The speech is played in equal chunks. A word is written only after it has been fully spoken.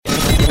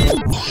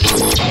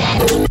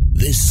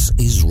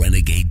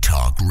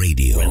Talk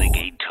Radio.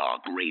 Renegade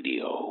Talk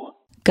Radio.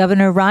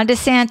 Governor Ron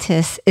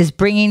DeSantis is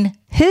bringing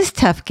his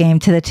tough game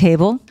to the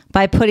table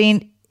by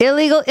putting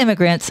illegal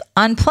immigrants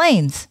on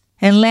planes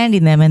and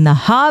landing them in the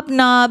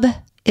hobnob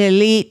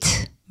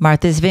elite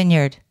Martha's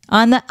Vineyard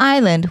on the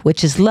island,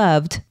 which is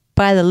loved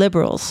by the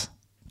liberals.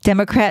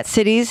 Democrat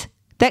cities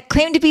that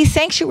claim to be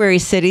sanctuary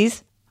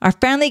cities are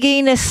finally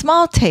getting a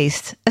small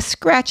taste, a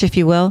scratch, if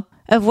you will,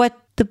 of what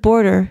the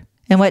border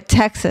and what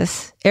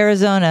Texas,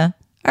 Arizona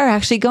are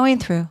actually going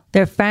through.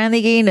 They're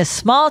finally getting a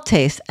small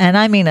taste, and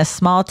I mean a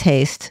small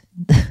taste,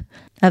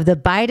 of the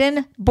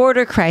Biden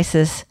border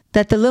crisis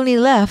that the loony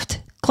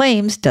left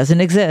claims doesn't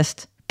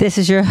exist. This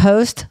is your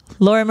host,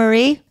 Laura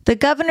Marie. The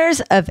governors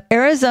of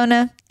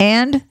Arizona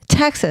and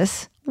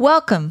Texas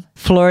welcome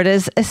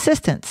Florida's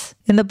assistance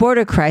in the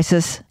border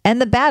crisis and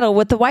the battle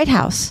with the White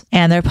House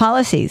and their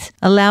policies,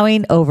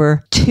 allowing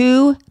over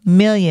 2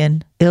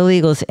 million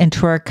illegals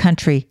into our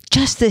country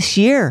just this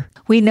year.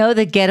 We know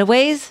the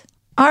getaways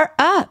are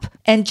up.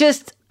 And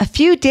just a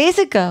few days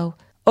ago,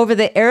 over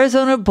the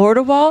Arizona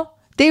border wall,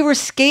 they were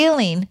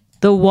scaling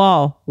the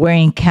wall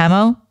wearing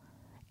camo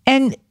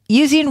and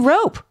using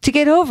rope to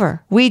get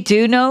over. We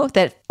do know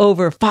that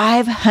over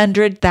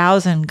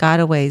 500,000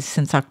 gotaways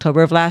since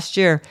October of last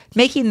year,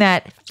 making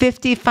that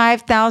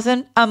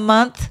 55,000 a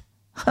month.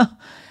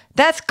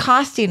 That's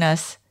costing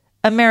us,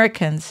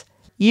 Americans,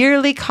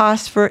 yearly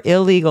costs for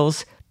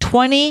illegals,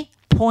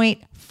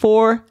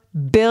 $20.4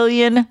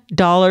 billion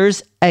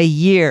a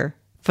year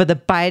for the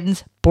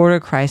Biden's border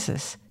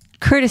crisis,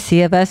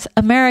 courtesy of us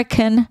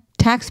American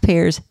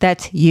taxpayers.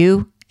 That's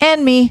you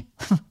and me.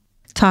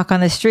 Talk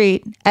on the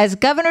street as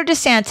Governor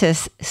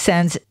DeSantis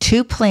sends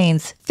 2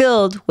 planes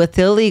filled with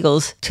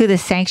illegals to the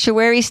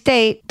sanctuary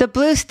state, the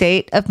blue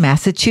state of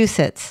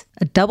Massachusetts.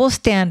 A double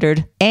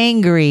standard,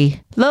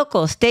 angry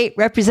local state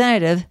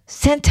representative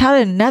sent out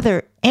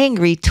another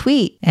angry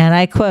tweet, and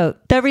I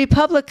quote, "The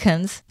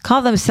Republicans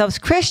call themselves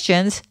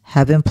Christians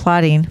have been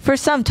plotting for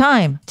some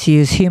time to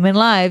use human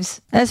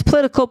lives as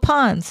political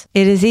pawns.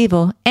 It is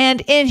evil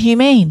and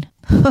inhumane."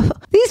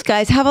 These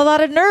guys have a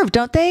lot of nerve,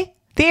 don't they?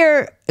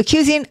 They're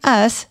accusing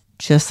us,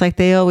 just like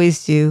they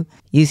always do,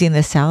 using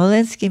the Saul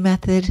Alinsky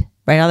method,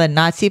 right out of the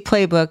Nazi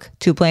playbook,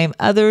 to blame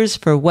others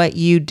for what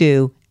you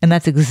do. And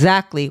that's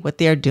exactly what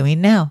they are doing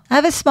now. I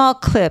have a small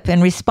clip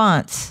in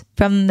response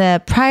from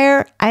the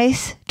prior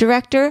ICE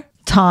director,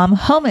 Tom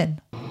Homan.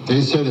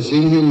 They said it's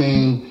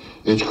inhumane,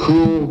 it's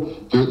cruel,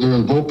 they're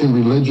invoking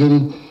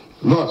religion.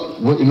 Look,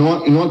 you know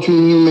what's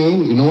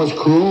inhumane? You know what's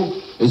cruel?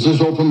 It's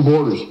just open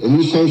borders. And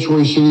new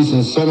sanctuary cities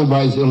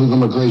incentivize illegal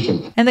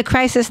migration. And the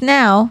crisis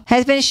now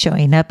has been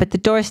showing up at the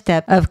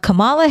doorstep of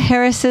Kamala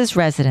Harris's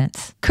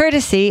residence,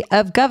 courtesy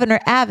of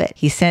Governor Abbott.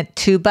 He sent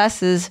 2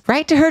 buses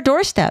right to her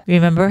doorstep.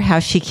 Remember how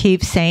she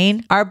keeps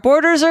saying, our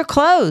borders are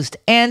closed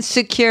and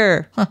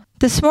secure.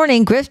 This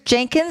morning, Griff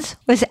Jenkins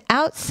was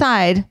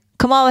outside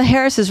Kamala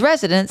Harris's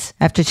residence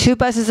after 2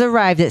 buses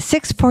arrived at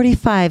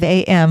 6:45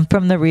 a.m.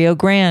 from the Rio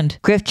Grande.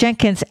 Griff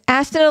Jenkins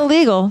asked an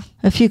illegal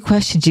a few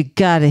questions. You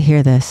gotta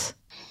hear this.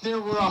 There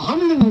were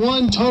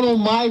 101 total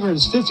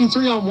migrants,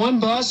 53 on one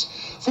bus,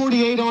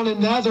 48 on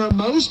another.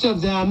 Most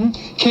of them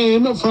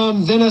came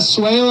from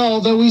Venezuela,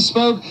 although we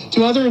spoke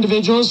to other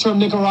individuals from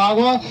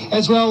Nicaragua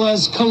as well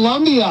as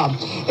Colombia.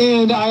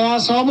 And I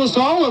asked almost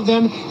all of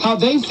them how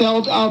they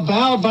felt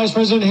about Vice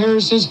President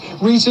Harris's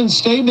recent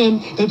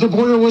statement that the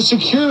border was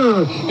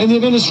secure and the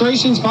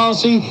administration's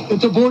policy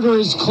that the border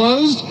is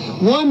closed.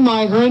 One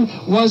migrant,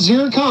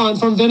 Wazir Khan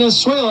from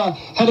Venezuela,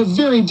 had a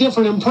very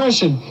different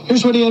impression.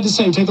 Here's what he had to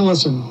say. Take a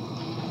listen.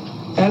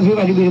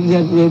 Everybody believes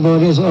that the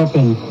border is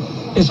open.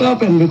 It's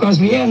open because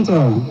we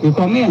enter, we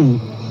come in,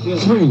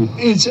 free.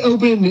 It's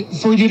open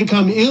for you to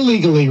come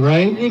illegally,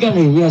 right?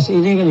 Illegally, yes,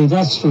 illegally,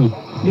 that's true.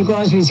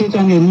 Because we see it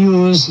on the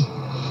news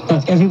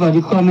that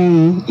everybody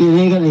coming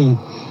illegally.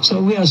 So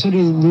we also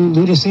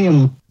do the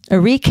same. A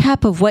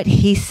recap of what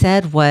he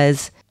said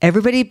was,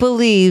 everybody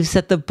believes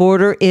that the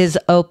border is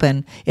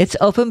open. It's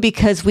open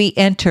because we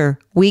enter.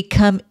 We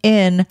come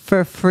in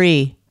for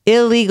free.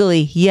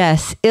 Illegally,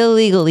 yes,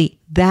 illegally.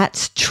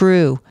 That's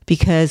true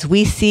because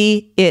we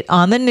see it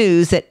on the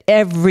news that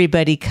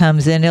everybody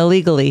comes in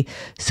illegally.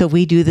 So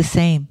we do the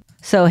same.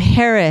 So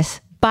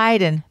Harris,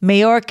 Biden,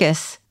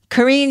 Mayorkas,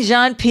 Karine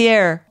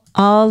Jean-Pierre,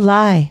 all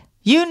lie.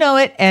 You know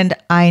it and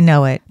I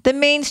know it. The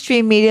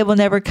mainstream media will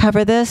never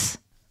cover this.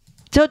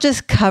 They'll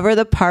just cover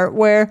the part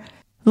where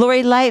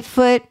Lori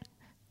Lightfoot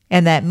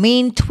and that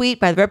mean tweet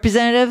by the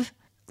representative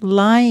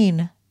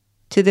lying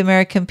to the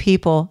American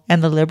people,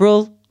 and the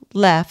liberal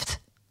left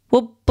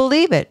will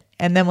believe it.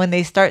 And then when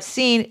they start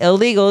seeing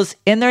illegals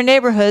in their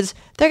neighborhoods,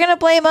 they're going to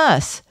blame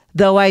us.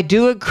 Though I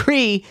do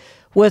agree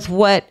with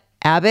what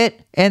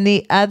Abbott and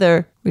the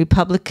other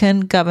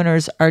Republican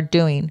governors are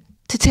doing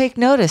to take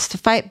notice, to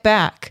fight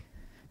back.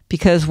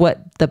 Because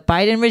what the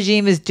Biden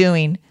regime is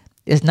doing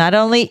is not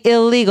only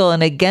illegal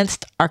and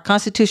against our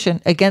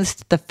Constitution,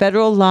 against the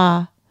federal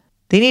law.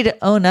 They need to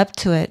own up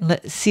to it and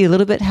let's see a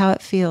little bit how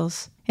it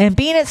feels. And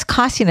being it's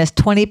costing us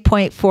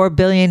 $20.4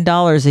 billion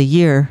a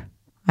year,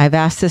 I've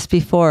asked this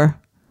before.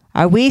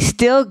 Are we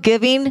still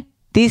giving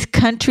these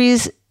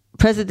countries'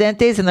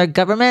 presidentes and their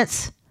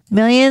governments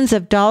millions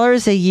of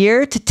dollars a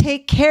year to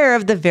take care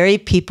of the very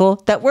people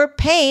that we're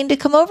paying to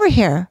come over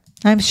here?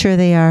 I'm sure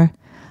they are.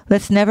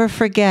 Let's never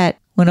forget,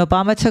 when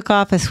Obama took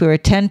office, we were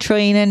 $10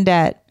 trillion in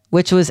debt,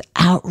 which was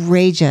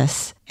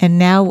outrageous. And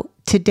now,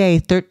 today,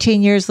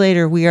 13 years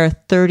later, we are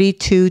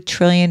 $32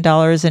 trillion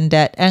in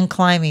debt and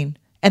climbing.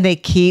 And they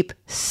keep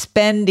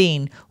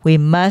spending. We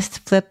must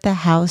flip the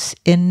House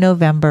in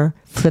November,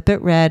 flip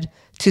it red,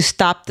 to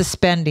stop the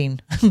spending.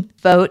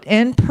 Vote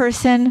in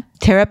person,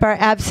 tear up our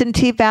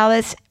absentee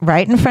ballots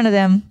right in front of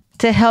them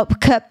to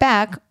help cut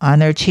back on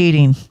their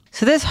cheating.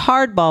 So this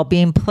hardball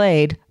being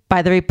played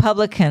by the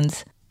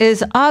Republicans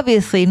is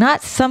obviously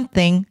not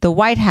something the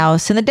White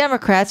House and the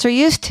Democrats are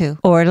used to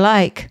or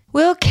like.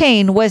 Will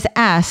Cain was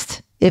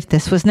asked if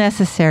this was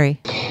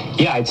necessary.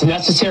 Yeah, it's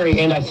necessary,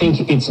 and I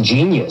think it's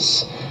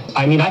genius.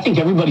 I mean, I think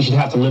everybody should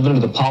have to live under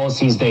the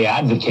policies they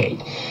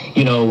advocate.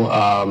 You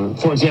know,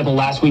 for example,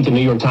 last week, the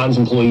New York Times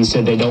employees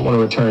said they don't want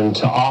to return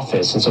to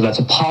office. And so that's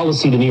a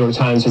policy the New York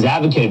Times has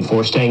advocated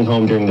for, staying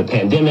home during the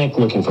pandemic,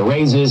 looking for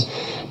raises,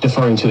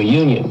 deferring to a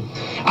union.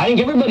 I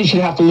think everybody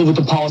should have to live with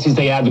the policies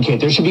they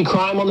advocate. There should be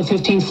crime on the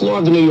 15th floor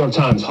of the New York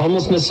Times,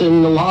 homelessness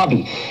in the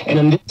lobby. And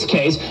in this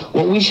case,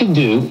 what we should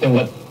do, and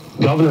what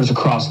governors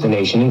across the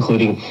nation,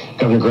 including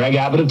Governor Greg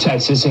Abbott of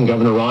Texas and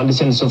Governor Ron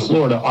DeSantis of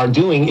Florida, are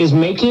doing is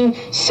making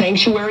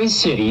sanctuary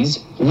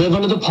cities live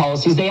under the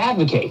policies they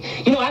advocate.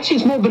 You know, actually,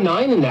 it's more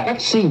benign than that.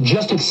 Actually,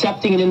 just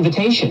accepting an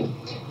invitation.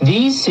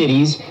 These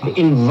cities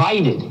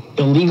invited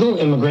illegal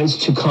immigrants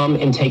to come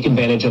and take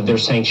advantage of their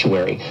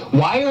sanctuary.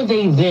 Why are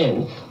they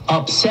then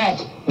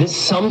upset that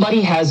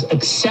somebody has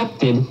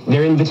accepted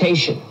their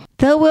invitation?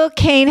 Though Will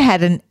Cain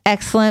had an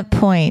excellent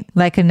point,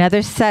 like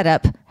another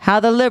setup, how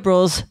the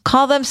liberals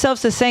call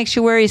themselves a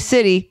sanctuary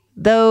city,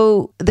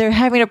 though they're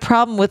having a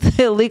problem with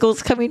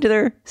illegals coming to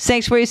their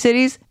sanctuary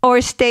cities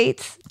or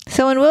states.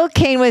 So when Will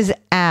Cain was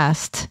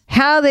asked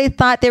how they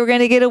thought they were going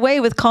to get away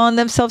with calling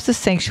themselves a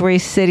sanctuary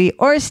city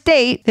or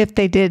state if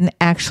they didn't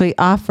actually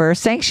offer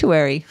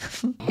sanctuary.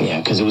 Yeah,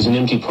 because it was an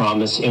empty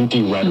promise,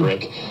 empty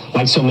rhetoric,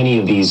 like so many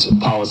of these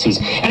policies.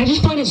 And I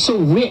just find it so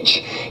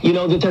rich, you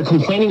know, that they're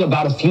complaining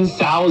about a few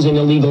thousand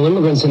illegal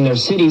immigrants in their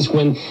cities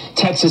when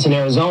Texas and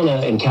Arizona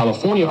and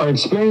California are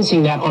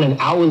experiencing that on an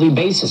hourly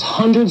basis.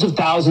 Hundreds of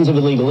thousands of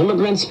illegal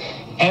immigrants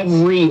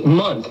every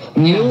month,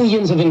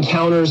 millions of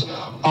encounters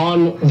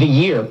on the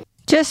year.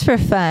 Just for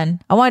fun,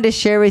 I wanted to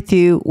share with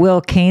you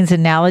Will Cain's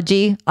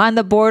analogy on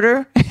the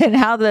border and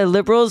how the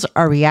liberals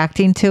are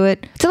reacting to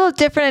it. It's a little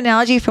different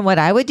analogy from what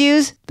I would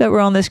use, but we're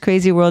all in this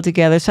crazy world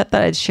together, so I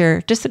thought I'd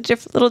share just a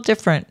little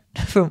different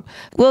from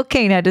Will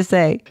Cain had to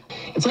say.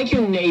 It's like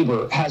your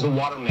neighbor has a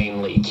water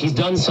main leak. He's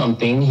done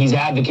something, he's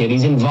advocated,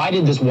 he's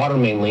invited this water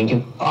main leak,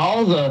 and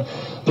all the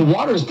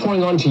water is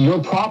pouring onto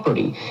your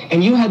property,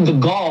 and you had the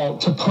gall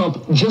to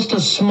pump just a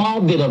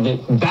small bit of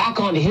it back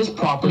onto his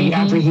property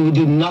after he would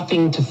do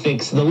nothing to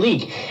fix the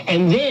leak.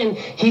 And then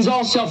he's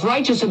all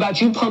self-righteous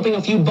about you pumping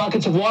a few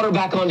buckets of water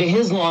back onto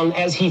his lawn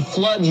as he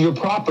floods your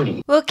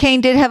property. Will Cain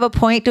did have a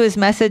point to his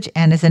message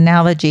and his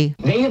analogy.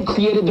 They have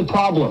created the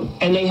problem,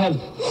 and they have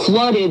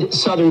flooded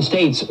southern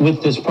states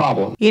with this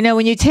problem. You know,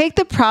 when you take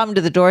the problem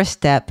to the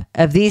doorstep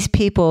of these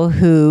people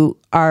who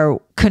are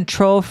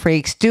control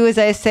freaks, do as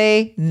I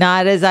say,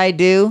 not as I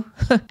do.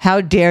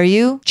 How dare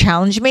you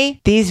challenge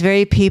me? These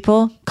very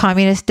people,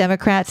 communist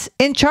Democrats,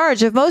 in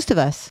charge of most of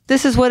us.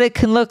 This is what it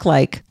can look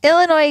like.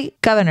 Illinois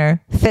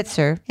Governor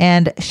Fitzer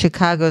and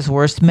Chicago's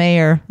worst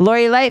mayor,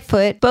 Lori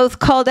Lightfoot, both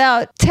called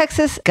out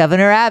Texas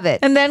Governor Abbott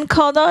and then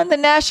called on the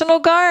National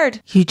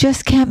Guard. You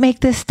just can't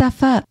make this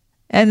stuff up.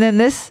 And then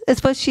this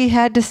is what she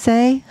had to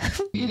say.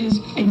 It is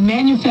a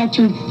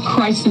manufactured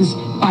crisis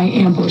by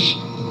ambush.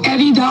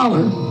 Every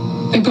dollar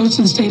that goes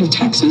to the state of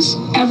Texas,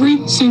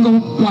 every single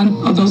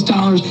one of those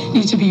dollars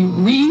needs to be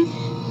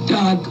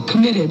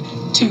committed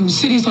to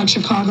cities like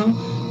Chicago,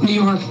 New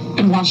York,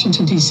 and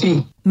Washington,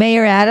 D.C.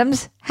 Mayor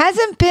Adams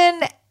hasn't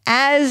been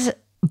as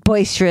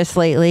boisterous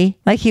lately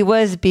like he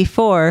was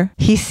before.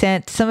 He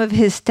sent some of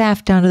his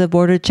staff down to the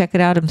border to check it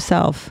out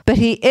himself. But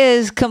he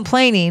is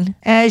complaining,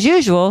 as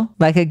usual,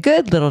 like a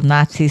good little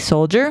Nazi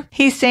soldier.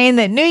 He's saying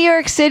that New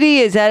York City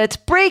is at its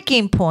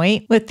breaking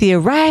point with the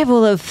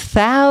arrival of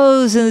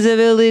thousands of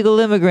illegal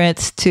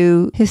immigrants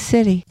to his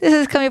city. This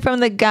is coming from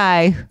the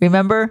guy,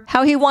 remember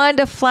how he wanted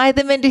to fly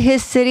them into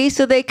his city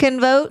so they can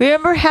vote?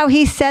 Remember how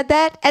he said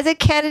that as a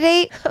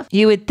candidate?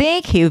 You would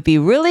think he would be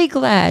really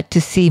glad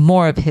to see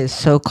more of his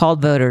so-called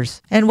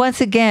voters. And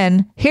once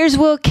again, here's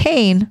Will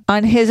Cain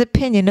on his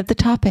opinion of the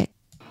topic.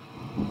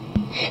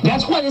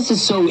 That's why this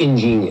is so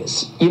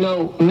ingenious. You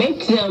know,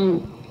 make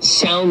them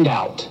sound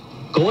out.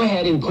 Go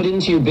ahead and put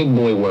into your big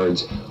boy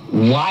words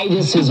why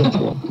this is a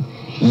problem.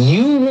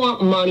 You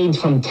want money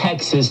from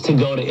Texas to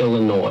go to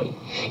Illinois.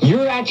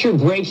 You're at your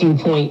breaking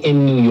point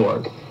in New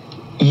York.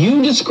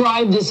 You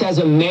describe this as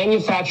a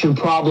manufactured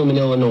problem in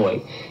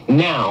Illinois.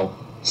 Now,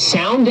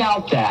 sound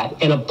out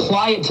that and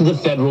apply it to the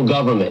federal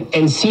government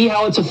and see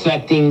how it's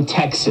affecting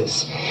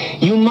Texas,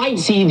 you might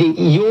see that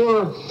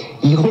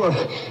your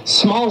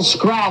small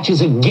scratch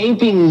is a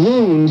gaping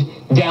wound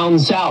down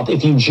south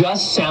if you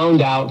just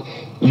sound out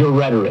your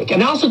rhetoric.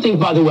 And I also think,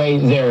 by the way,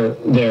 their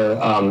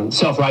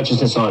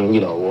self-righteousness on,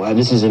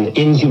 this is an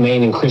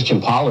inhumane and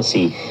Christian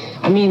policy.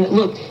 I mean,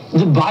 look,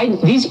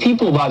 these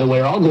people, by the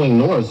way, are all going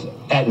north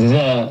at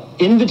the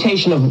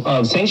invitation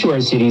of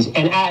sanctuary cities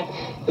and at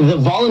the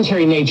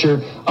voluntary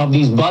nature of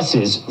these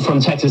buses from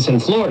Texas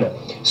and Florida.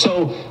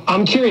 So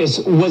I'm curious,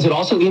 was it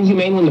also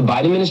inhumane when the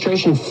Biden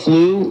administration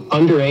flew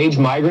underage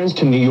migrants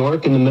to New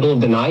York in the middle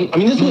of the night? I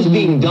mean, this was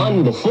being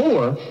done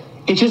before.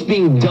 It's just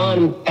being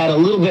done at a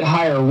little bit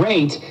higher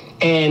rate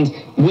and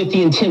with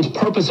the intent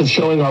purpose of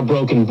showing our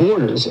broken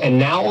borders. And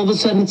now all of a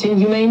sudden it's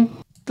inhumane?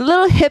 The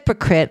little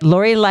hypocrite,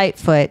 Lori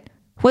Lightfoot,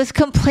 was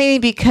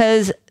complaining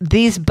because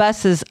these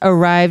buses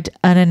arrived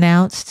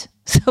unannounced.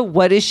 So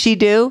what does she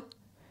do?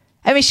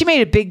 I mean, she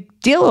made a big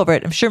deal over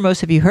it. I'm sure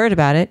most of you heard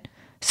about it.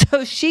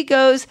 So she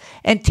goes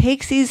and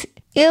takes these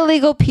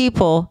illegal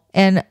people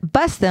and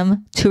busts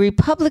them to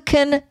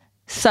Republican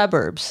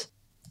suburbs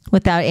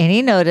without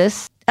any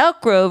notice.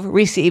 Elk Grove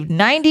received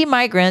 90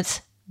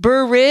 migrants.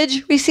 Burr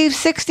Ridge received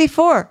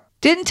 64.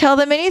 Didn't tell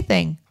them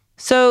anything.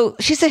 So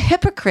she's a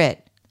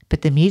hypocrite.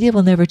 But the media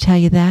will never tell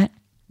you that.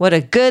 What a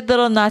good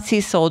little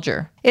Nazi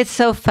soldier. It's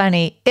so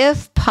funny.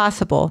 If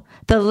possible,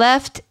 the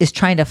left is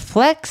trying to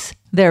flex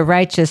their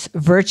righteous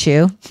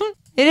virtue.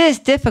 It is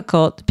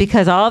difficult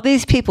because all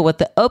these people with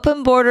the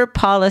open border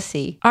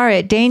policy are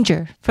at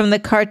danger from the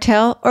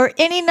cartel or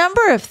any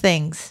number of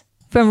things.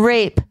 From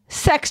rape,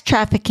 sex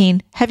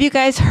trafficking. Have you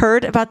guys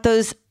heard about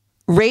those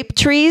rape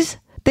trees?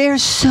 There are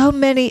so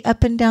many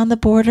up and down the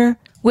border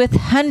with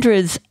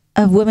hundreds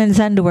of women's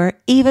underwear,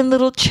 even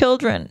little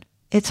children.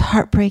 It's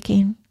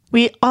heartbreaking.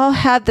 We all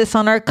have this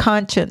on our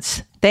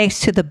conscience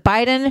thanks to the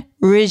Biden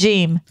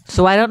regime.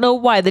 So I don't know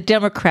why the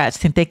Democrats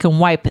think they can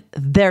wipe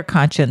their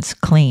conscience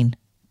clean.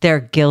 They're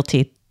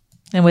guilty.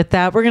 And with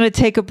that, we're going to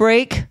take a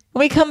break.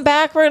 When we come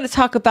back, we're going to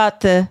talk about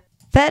the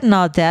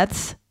fentanyl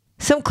deaths,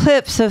 some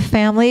clips of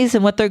families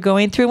and what they're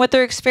going through and what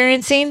they're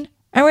experiencing.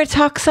 And we're going to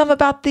talk some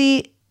about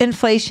the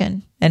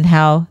inflation and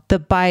how the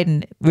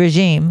Biden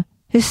regime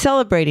is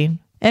celebrating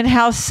and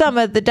how some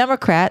of the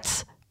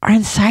Democrats are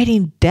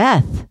inciting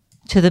death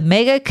to the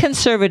mega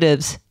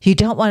conservatives. You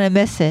don't want to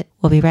miss it.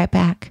 We'll be right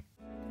back.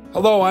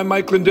 Hello, I'm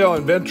Mike Lindell,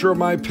 inventor of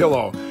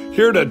MyPillow,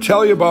 here to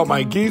tell you about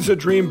my Giza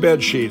Dream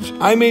bed sheets.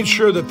 I made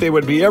sure that they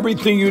would be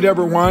everything you'd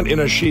ever want in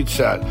a sheet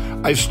set.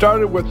 I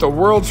started with the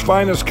world's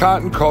finest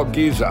cotton called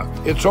Giza.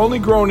 It's only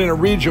grown in a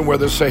region where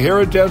the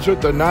Sahara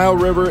Desert, the Nile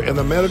River, and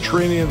the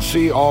Mediterranean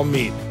Sea all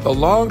meet. The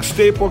long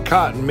staple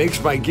cotton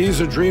makes my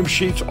Giza Dream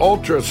sheets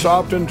ultra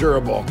soft and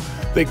durable.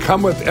 They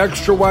come with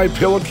extra wide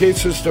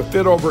pillowcases to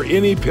fit over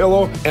any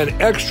pillow and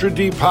extra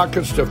deep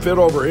pockets to fit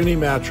over any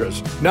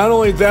mattress. Not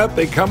only that,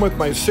 they come with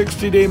my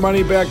 60-day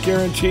money-back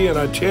guarantee and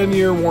a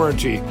 10-year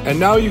warranty. And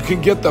now you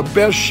can get the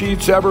best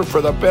sheets ever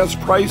for the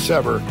best price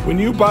ever. When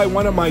you buy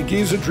one of my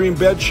Giza Dream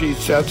bed sheet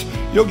sets,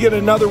 you'll get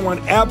another one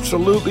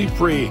absolutely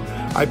free.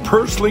 I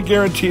personally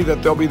guarantee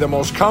that they'll be the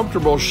most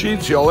comfortable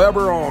sheets you'll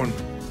ever own.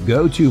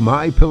 Go to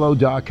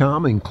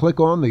MyPillow.com and click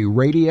on the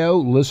radio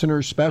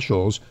listener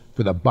specials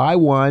for the buy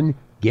one,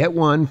 get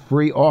one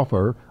free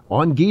offer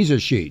on Giza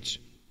sheets.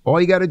 All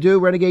you got to do,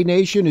 Renegade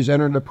Nation, is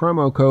enter the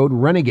promo code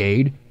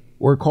RENEGADE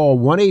or call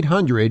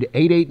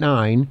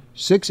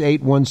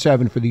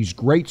 1-800-889-6817 for these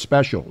great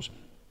specials.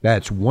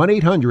 That's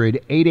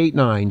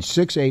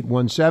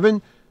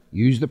 1-800-889-6817.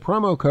 Use the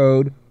promo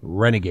code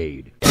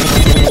RENEGADE.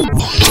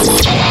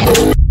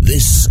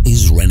 This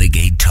is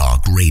Renegade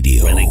Talk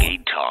Radio.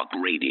 Renegade Talk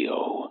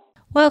Radio.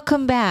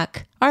 Welcome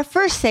back. Our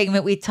first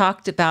segment, we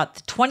talked about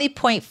the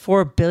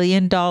 $20.4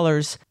 billion.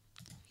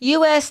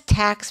 U.S.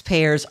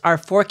 taxpayers are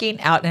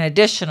forking out an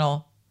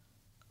additional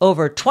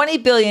over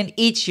 $20 billion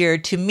each year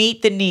to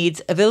meet the needs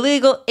of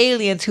illegal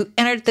aliens who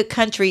entered the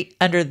country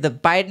under the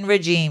Biden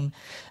regime.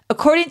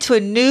 According to a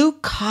new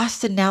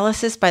cost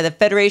analysis by the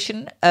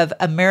Federation of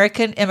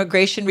American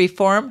Immigration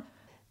Reform,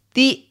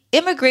 the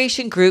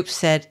immigration group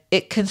said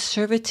it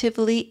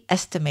conservatively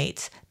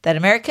estimates that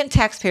American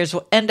taxpayers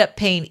will end up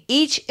paying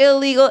each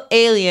illegal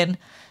alien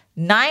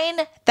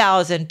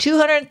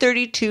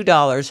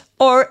 $9,232,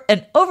 or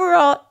an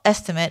overall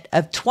estimate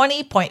of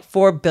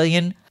 $20.4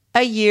 billion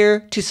a year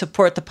to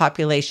support the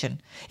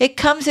population. It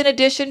comes in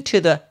addition to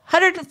the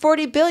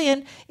 $140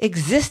 billion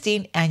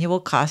existing annual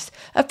cost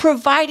of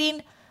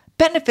providing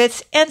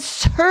benefits and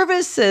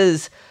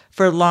services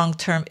for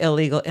long-term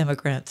illegal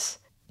immigrants.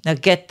 Now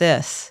get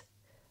this.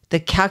 The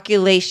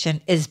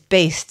calculation is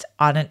based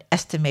on an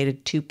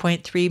estimated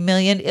 2.3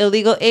 million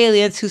illegal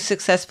aliens who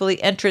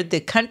successfully entered the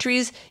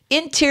country's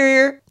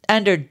interior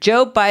under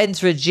Joe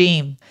Biden's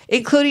regime,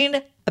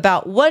 including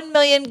about 1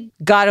 million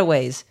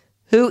gotaways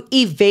who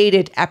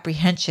evaded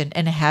apprehension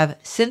and have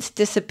since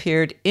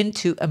disappeared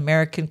into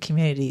American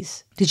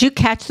communities. Did you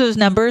catch those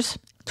numbers?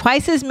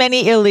 Twice as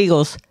many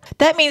illegals.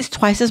 That means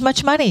twice as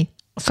much money.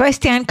 So I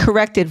stand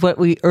corrected what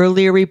we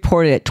earlier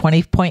reported at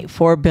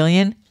 $20.4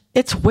 billion.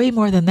 It's way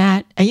more than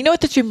that. And you know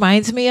what this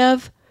reminds me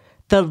of?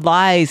 The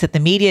lies that the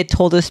media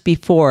told us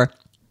before.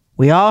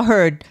 We all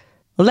heard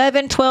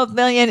 11, 12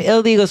 million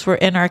illegals were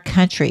in our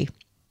country.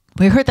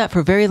 We heard that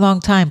for a very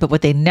long time, but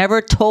what they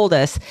never told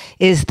us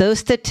is those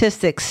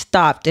statistics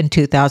stopped in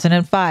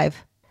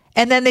 2005.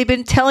 And then they've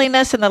been telling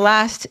us in the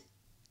last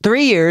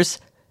 3 years,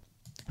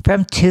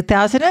 from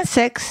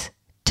 2006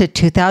 to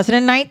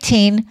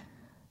 2019,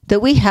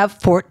 that we have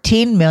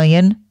 14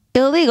 million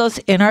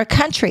illegals in our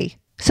country.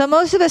 So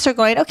most of us are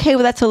going, okay,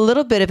 well, that's a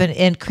little bit of an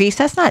increase.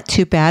 That's not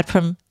too bad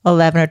from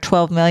 11 or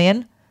 12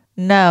 million.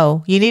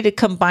 No, you need to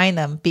combine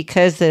them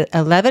because the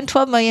 11,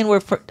 12 million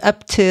were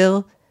up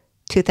till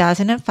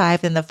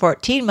 2005, and the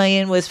 14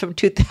 million was from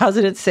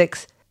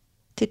 2006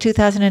 to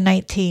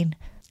 2019.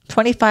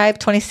 25,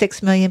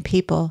 26 million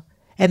people.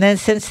 And then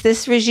since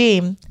this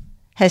regime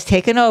has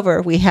taken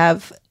over, we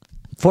have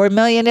 4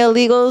 million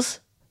illegals.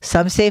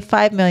 Some say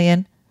 5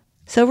 million.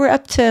 So we're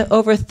up to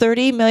over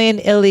 30 million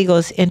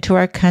illegals into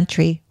our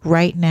country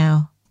right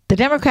now. The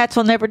Democrats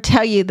will never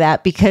tell you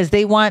that because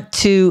they want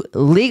to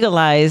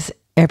legalize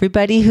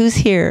everybody who's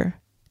here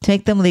to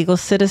make them legal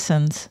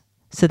citizens.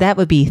 So that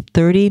would be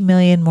 30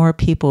 million more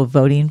people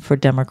voting for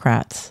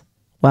Democrats.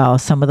 While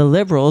some of the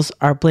liberals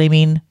are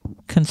blaming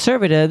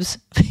conservatives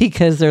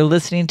because they're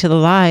listening to the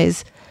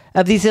lies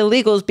of these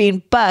illegals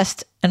being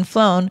bussed and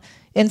flown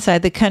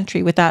inside the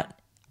country without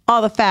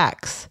all the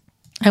facts.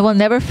 I will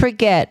never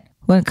forget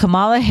when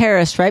Kamala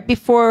Harris, right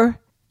before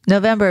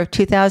November of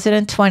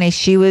 2020,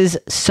 she was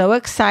so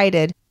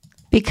excited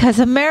because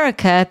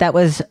America, that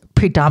was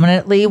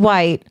predominantly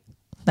white,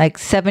 like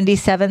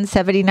 77,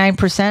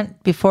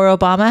 79% before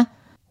Obama,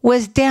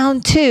 was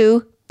down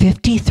to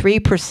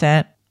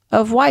 53%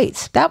 of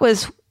whites. That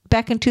was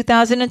back in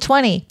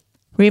 2020.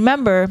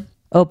 Remember,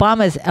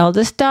 Obama's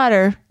eldest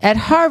daughter at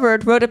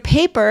Harvard wrote a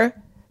paper.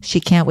 She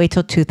can't wait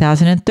till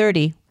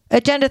 2030.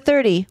 Agenda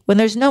 30, when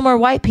there's no more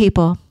white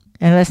people.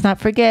 And let's not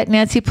forget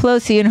Nancy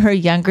Pelosi in her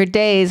younger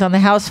days on the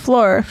House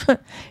floor.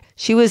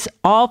 She was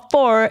all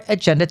for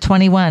Agenda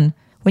 21.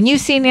 When you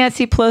see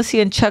Nancy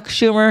Pelosi and Chuck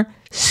Schumer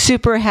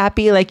super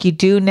happy like you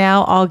do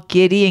now, all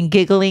giddy and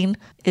giggling,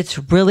 it's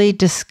really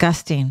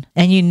disgusting.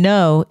 And you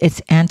know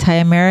it's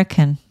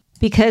anti-American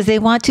because they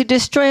want to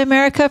destroy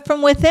America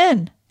from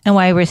within. And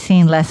why we're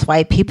seeing less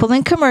white people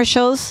in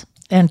commercials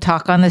and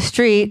talk on the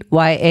street,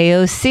 why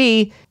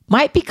AOC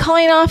might be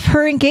calling off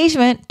her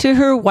engagement to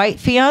her white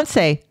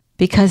fiance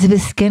because of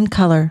his skin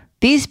color.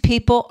 These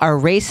people are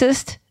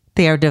racist.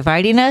 They are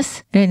dividing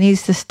us, and it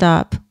needs to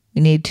stop.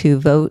 We need to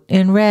vote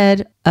in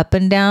red up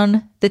and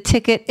down the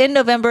ticket in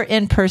November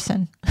in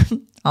person.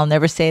 I'll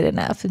never say it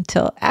enough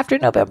until after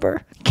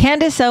November.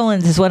 Candace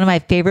Owens is one of my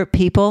favorite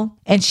people,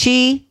 and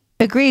she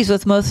agrees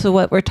with most of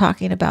what we're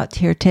talking about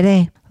here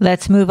today.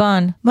 Let's move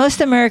on.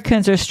 Most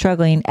Americans are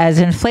struggling as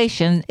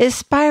inflation is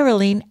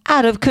spiraling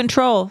out of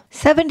control.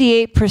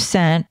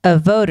 78%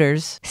 of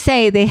voters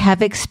say they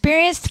have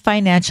experienced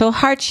financial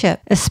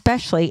hardship,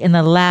 especially in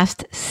the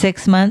last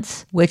 6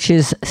 months, which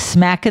is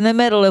smack in the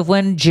middle of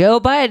when Joe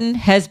Biden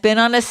has been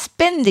on a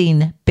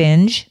spending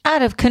binge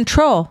out of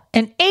control.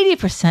 And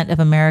 80%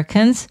 of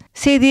Americans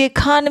say the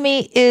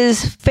economy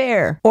is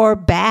fair or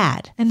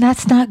bad. And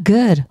that's not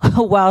good.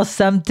 While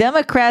some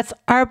Democrats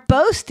are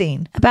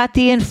boasting about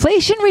the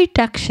Inflation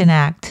Reduction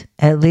Act.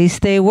 At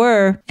least they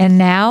were. And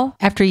now,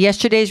 after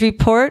yesterday's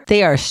report,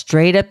 they are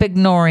straight up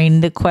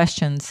ignoring the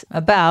questions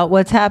about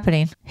what's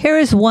happening. Here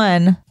is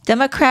one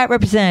Democrat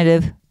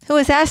representative who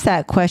was asked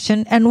that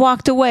question and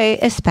walked away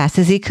as fast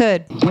as he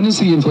could. When is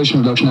the Inflation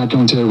Reduction Act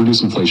going to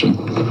reduce inflation?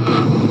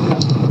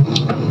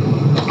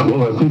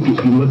 Well, I think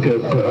if you look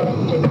at...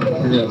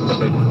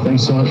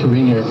 Thanks so much for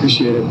being here.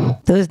 Appreciate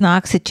it. Those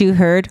knocks that you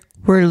heard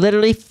were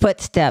literally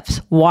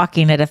footsteps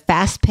walking at a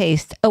fast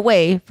pace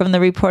away from the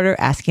reporter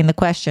asking the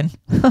question.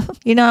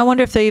 You know, I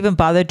wonder if they even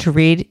bothered to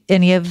read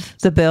any of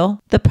the bill.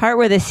 The part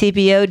where the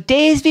CBO,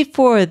 days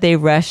before they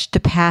rushed to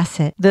pass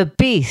it, the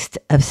beast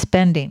of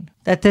spending,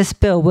 that this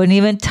bill wouldn't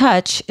even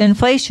touch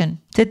inflation.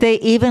 Did they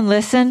even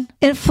listen?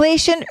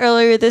 Inflation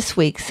earlier this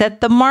week set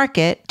the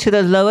market to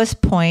the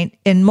lowest point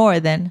in more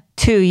than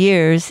 2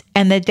 years,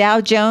 and the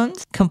Dow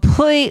Jones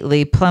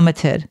completely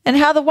plummeted. And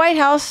how the White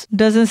House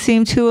doesn't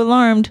seem too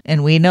alarmed,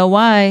 and we know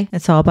why.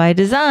 It's all by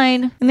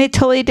design, and they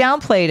totally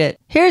downplayed it.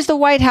 Here's the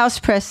White House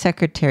Press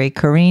Secretary,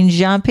 Karine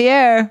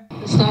Jean-Pierre.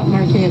 The stock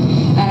market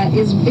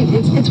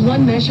it's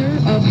one measure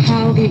of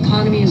how the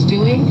economy is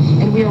doing,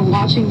 and we are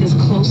watching this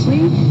closely.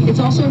 It's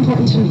also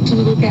important to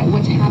look at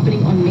what's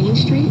happening on Main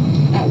Street.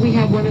 We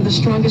have one of the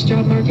strongest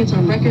job markets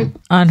on record.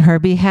 On her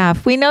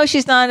behalf. We know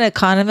she's not an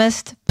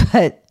economist,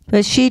 but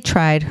she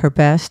tried her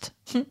best.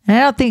 And I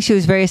don't think she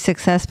was very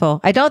successful.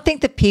 I don't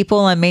think the people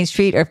on Main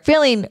Street are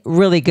feeling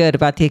really good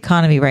about the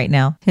economy right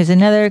now. Here's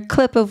another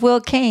clip of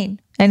Will Cain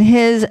and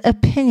his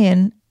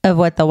opinion of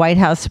what the White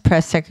House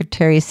press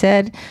secretary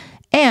said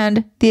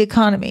and the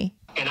economy.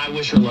 And I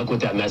wish her luck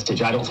with that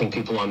message. I don't think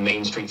people on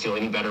Main Street feel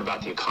any better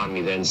about the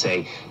economy than,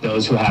 say,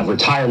 those who have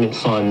retirement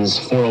funds,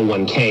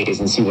 401ks,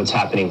 and see what's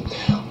happening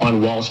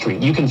on Wall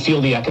Street. You can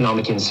feel the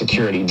economic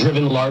insecurity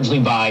driven largely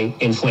by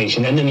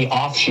inflation and then the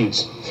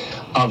offshoots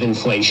of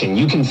inflation.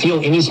 You can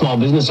feel any small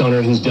business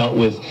owner who's dealt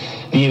with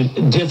the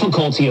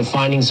difficulty of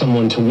finding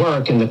someone to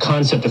work and the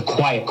concept of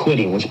quiet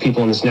quitting, which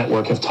people in this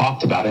network have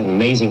talked about, an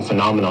amazing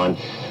phenomenon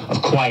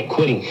of quiet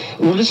quitting.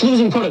 We're just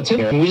losing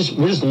productivity.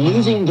 We're just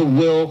losing the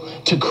will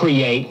to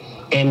create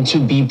and to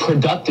be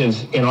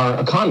productive in our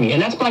economy.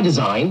 And that's by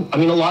design. I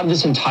mean, a lot of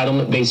this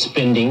entitlement-based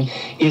spending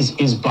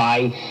is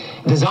by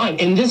design.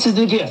 And this is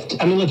the gift.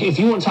 I mean, look, if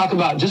you want to talk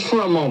about, just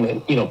for a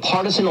moment,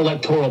 partisan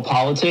electoral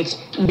politics,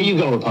 here you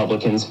go,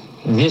 Republicans.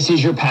 This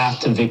is your path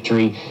to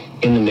victory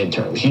in the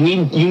midterms.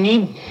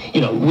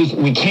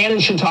 We can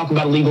and should talk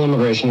about illegal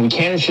immigration. We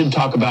can and should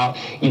talk about,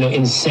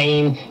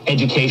 insane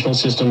educational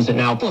systems that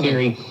now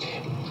theory.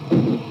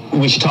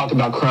 We should talk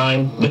about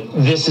crime, but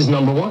this is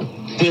number one.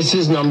 This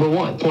is number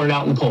one, pointed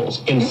out in the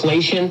polls.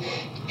 Inflation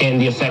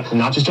and the effect,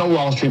 not just on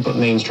Wall Street, but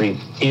Main Street,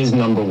 is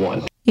number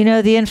one.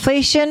 The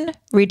Inflation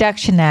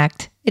Reduction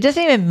Act, it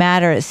doesn't even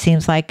matter, it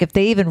seems like, if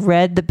they even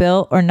read the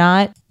bill or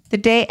not. The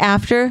day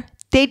after,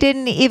 they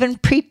didn't even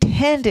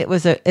pretend it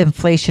was an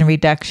Inflation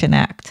Reduction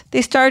Act.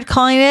 They started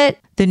calling it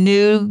the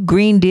new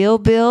Green Deal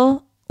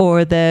bill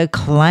or the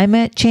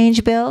climate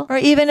change bill or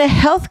even a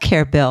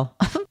healthcare bill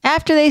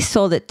after they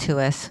sold it to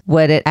us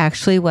what it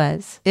actually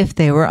was, if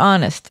they were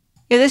honest.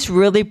 This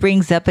really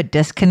brings up a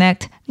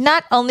disconnect,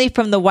 not only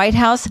from the White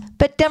House,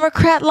 but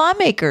Democrat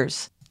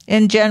lawmakers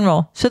in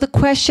general. So the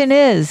question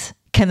is,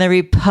 can the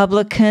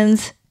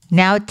Republicans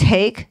now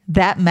take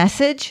that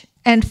message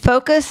and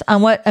focus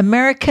on what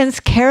Americans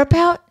care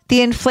about,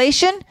 the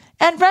inflation,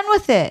 and run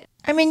with it?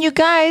 I mean, you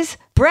guys,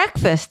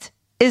 breakfast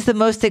is the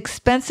most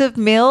expensive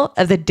meal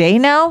of the day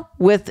now,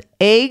 with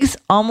eggs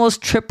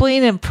almost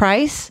tripling in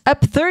price,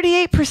 up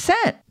 38%.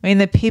 I mean,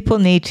 the people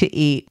need to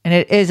eat, and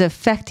it is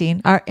affecting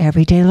our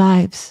everyday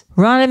lives.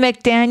 Ronna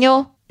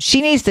McDaniel,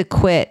 she needs to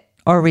quit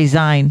or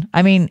resign.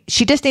 I mean,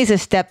 she just needs to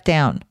step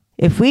down.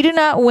 If we do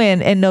not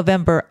win in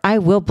November, I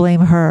will blame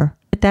her.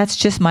 But that's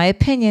just my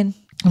opinion.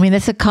 I mean,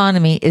 this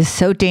economy is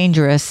so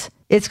dangerous.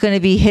 It's going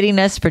to be hitting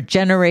us for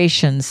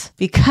generations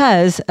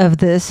because of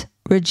this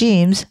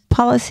regime's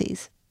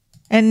policies.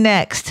 And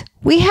next,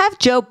 we have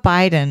Joe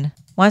Biden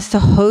wants to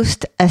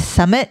host a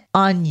summit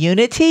on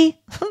unity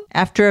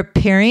after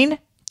appearing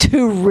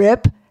to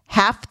rip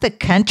half the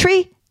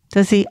country.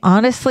 Does he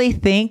honestly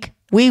think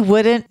we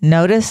wouldn't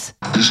notice?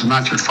 This is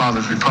not your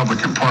father's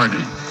Republican Party.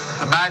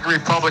 The MAGA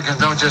Republicans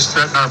don't just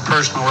threaten our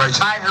personal rights.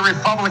 MAGA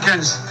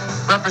Republicans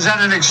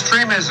represent an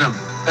extremism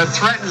that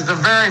threatens the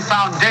very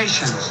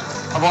foundations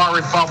of our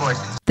republic.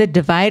 The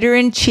divider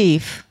in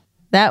chief,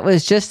 that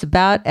was just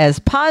about as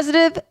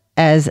positive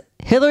as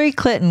Hillary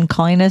Clinton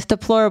calling us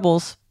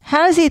deplorables.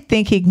 How does he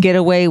think he can get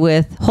away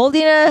with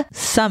holding a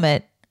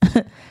summit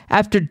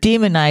after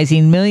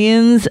demonizing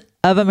millions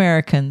of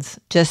Americans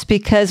just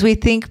because we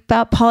think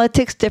about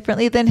politics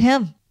differently than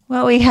him?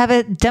 Well, we have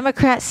a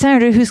Democrat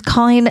senator who's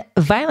calling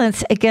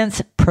violence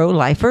against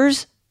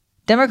pro-lifers.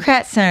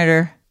 Democrat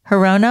Senator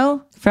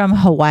Hirono from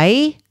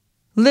Hawaii,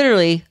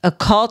 literally a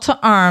call to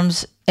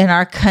arms in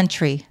our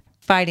country,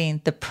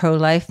 fighting the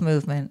pro-life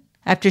movement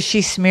after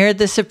she smeared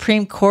the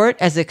Supreme Court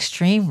as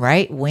extreme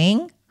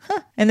right-wing.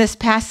 And this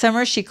past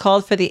summer, she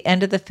called for the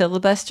end of the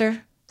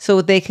filibuster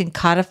so they can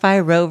codify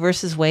Roe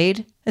versus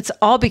Wade. It's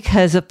all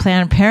because of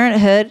Planned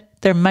Parenthood,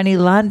 their money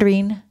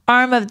laundering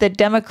arm of the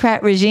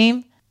Democrat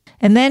regime.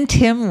 And then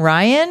Tim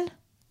Ryan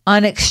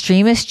on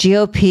extremist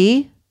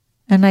GOP,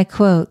 and I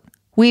quote,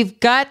 "We've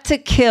got to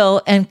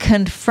kill and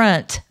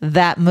confront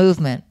that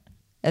movement."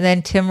 And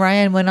then Tim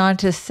Ryan went on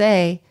to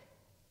say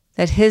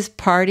that his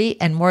party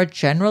and more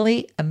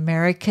generally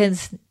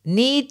Americans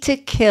need to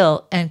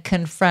kill and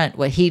confront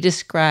what he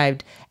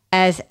described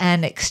as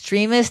an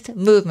extremist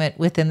movement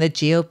within the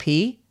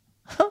GOP.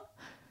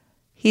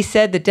 He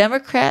said the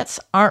Democrats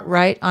aren't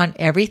right on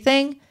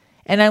everything,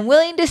 and I'm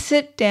willing to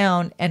sit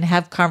down and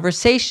have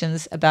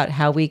conversations about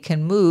how we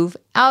can move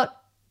out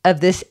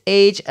of this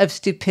age of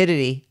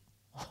stupidity.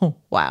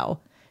 Wow.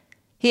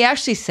 He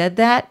actually said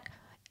that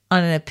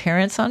on an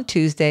appearance on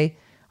Tuesday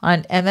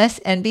on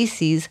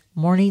MSNBC's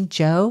Morning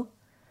Joe.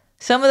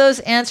 Some of those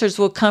answers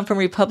will come from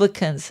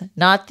Republicans,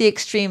 not the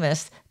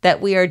extremists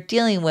that we are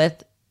dealing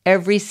with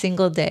every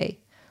single day.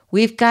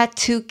 We've got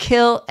to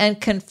kill and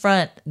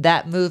confront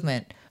that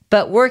movement.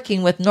 But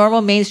working with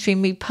normal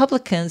mainstream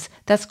Republicans,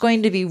 that's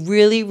going to be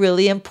really,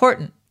 really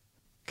important.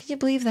 Can you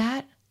believe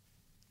that?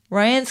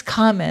 Ryan's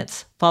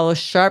comments follow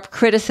sharp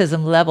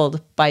criticism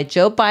leveled by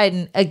Joe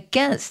Biden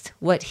against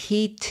what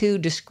he too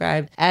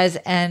described as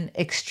an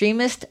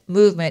extremist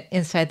movement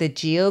inside the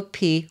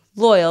GOP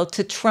loyal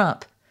to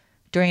Trump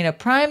during a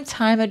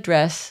primetime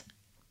address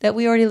that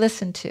we already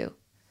listened to.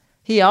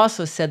 He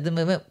also said the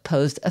movement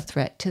posed a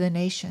threat to the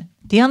nation.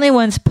 The only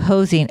ones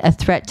posing a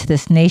threat to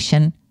this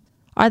nation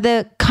are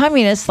the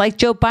communists like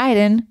Joe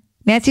Biden,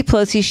 Nancy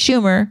Pelosi,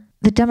 Schumer,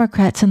 the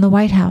Democrats in the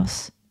White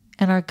House,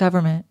 and our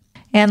government.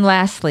 And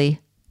lastly,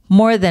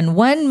 More than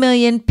 1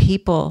 million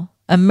people,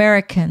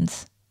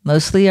 Americans,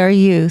 mostly our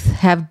youth,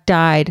 have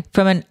died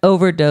from an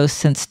overdose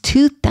since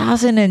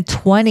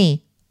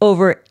 2020.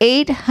 Over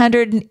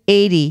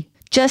 880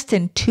 just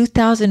in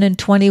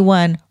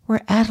 2021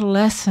 were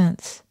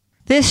adolescents.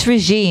 This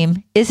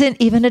regime isn't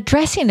even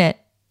addressing it,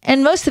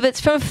 and most of it's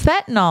from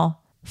fentanyl.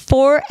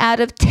 4 out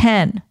of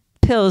 10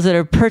 pills that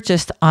are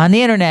purchased on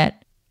the internet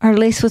are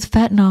laced with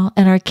fentanyl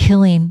and are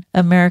killing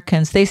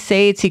Americans. They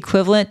say it's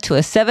equivalent to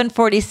a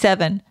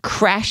 747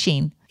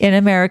 crashing in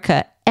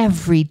America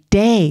every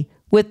day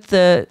with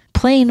the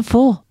plane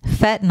full.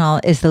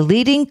 Fentanyl is the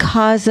leading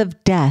cause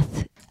of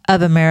death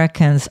of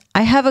Americans.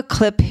 I have a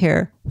clip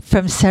here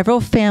from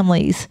several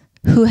families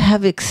who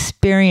have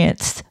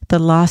experienced the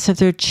loss of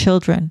their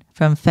children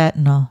from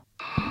fentanyl.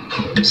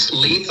 It's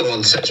lethal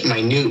in such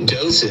minute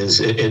doses.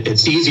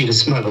 It's easy to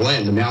smuggle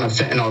in. The amount of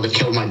fentanyl that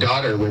killed my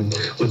daughter would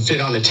fit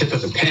on the tip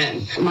of a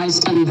pen. My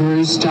son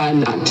Bruce died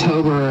in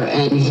October,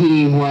 and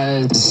he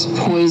was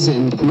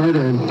poisoned,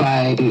 murdered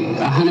by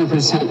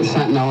 100%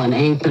 fentanyl in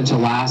Anchorage,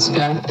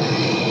 Alaska,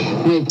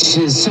 which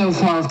is so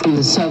far from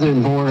the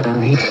southern border.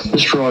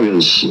 This drug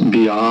is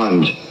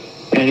beyond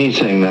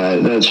anything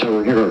that's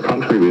ever hit our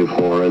country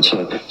before. It's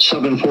a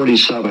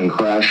 747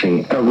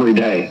 crashing every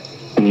day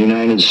in the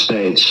United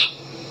States.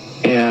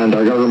 And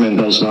our government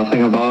does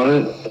nothing about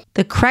it.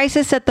 The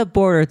crisis at the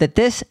border that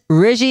this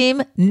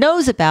regime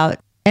knows about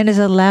and is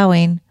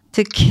allowing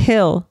to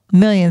kill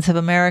millions of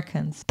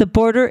Americans. The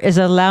border is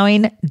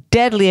allowing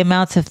deadly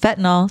amounts of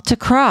fentanyl to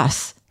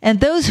cross. And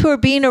those who are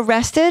being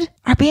arrested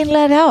are being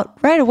let out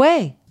right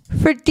away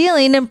for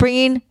dealing and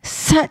bringing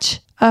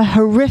such a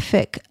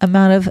horrific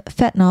amount of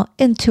fentanyl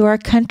into our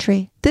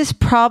country. This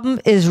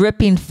problem is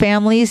ripping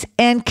families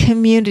and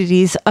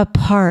communities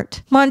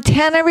apart.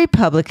 Montana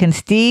Republican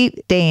Steve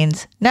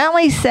Daines not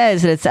only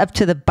says that it's up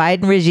to the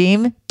Biden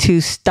regime to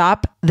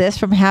stop this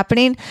from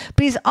happening,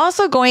 but he's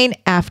also going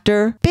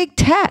after big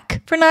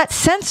tech for not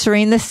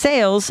censoring the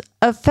sales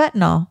of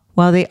fentanyl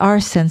while they are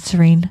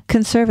censoring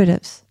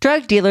conservatives.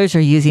 Drug dealers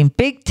are using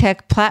big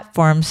tech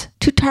platforms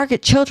to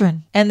target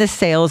children and the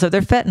sales of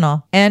their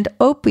fentanyl and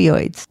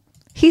opioids.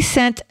 He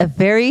sent a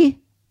very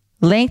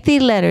lengthy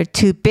letter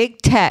to big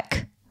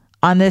tech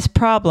on this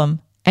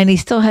problem, and he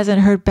still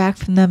hasn't heard back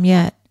from them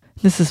yet.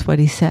 This is what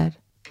he said.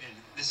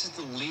 This is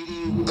the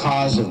leading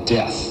cause of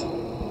death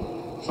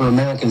for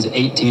Americans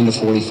 18 to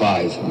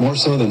 45, more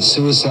so than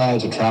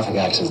suicides or traffic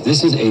accidents.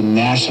 This is a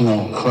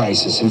national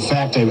crisis. In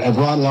fact, I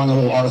brought along a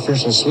little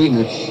artificial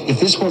sweetener. If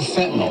this were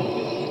fentanyl,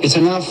 it's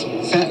enough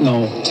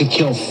fentanyl to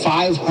kill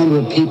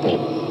 500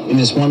 people in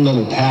this one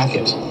little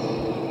packet.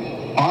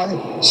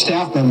 Our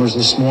staff members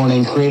this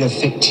morning created a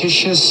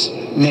fictitious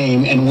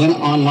name and went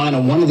online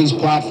on one of these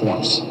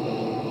platforms.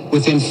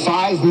 Within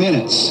 5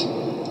 minutes,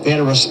 they had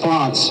a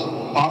response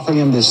offering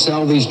them to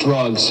sell these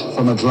drugs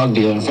from a drug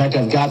dealer. In fact,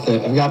 I've got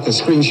the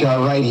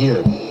screenshot right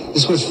here.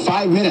 This was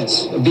 5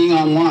 minutes of being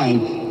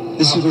online.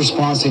 This is the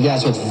response they got.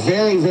 So it's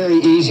very, very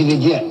easy to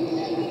get.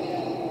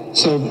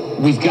 So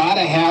we've got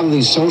to have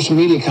these social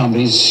media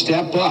companies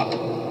step up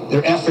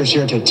their efforts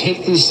here to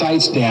take these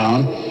sites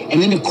down and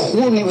then to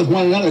coordinate with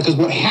one another, because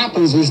what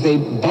happens is they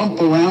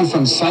bump around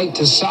from site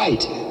to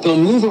site. They'll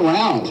move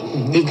around.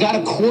 They've got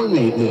to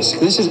coordinate this.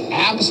 This is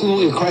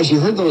absolutely a crisis. You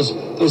heard those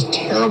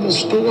terrible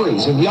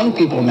stories of young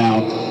people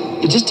now.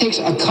 It just takes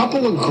a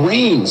couple of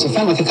grains of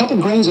fentanyl, like a couple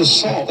of grains of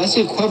salt. That's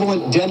the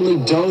equivalent deadly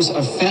dose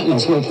of fentanyl.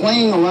 So we're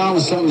playing around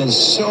with something that's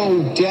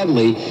so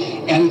deadly,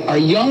 and our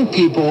young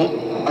people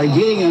are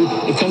getting them.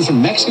 It comes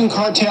from Mexican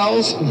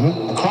cartels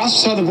across the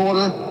southern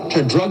border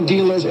to drug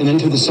dealers and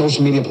into the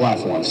social media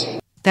platforms.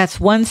 That's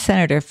one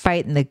senator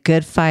fighting the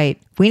good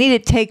fight. We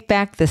need to take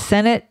back the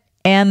Senate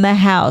and the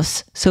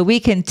House so we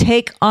can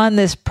take on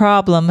this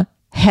problem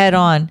head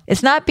on.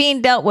 It's not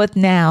being dealt with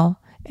now,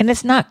 and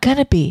it's not going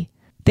to be.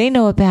 They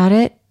know about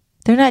it.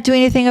 They're not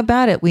doing anything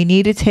about it. We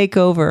need to take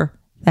over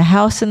the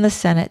House and the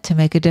Senate to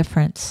make a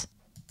difference.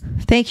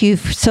 Thank you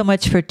so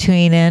much for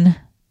tuning in.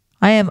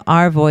 I am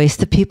our voice,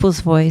 the people's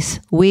voice.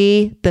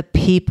 We, the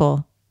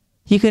people.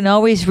 You can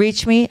always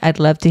reach me. I'd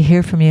love to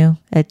hear from you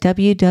at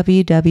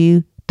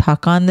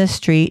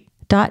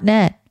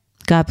www.talkonthestreet.net.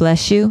 God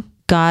bless you.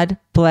 God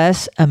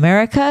bless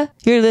America.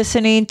 You're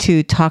listening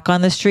to Talk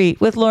on the Street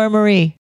with Laura Marie.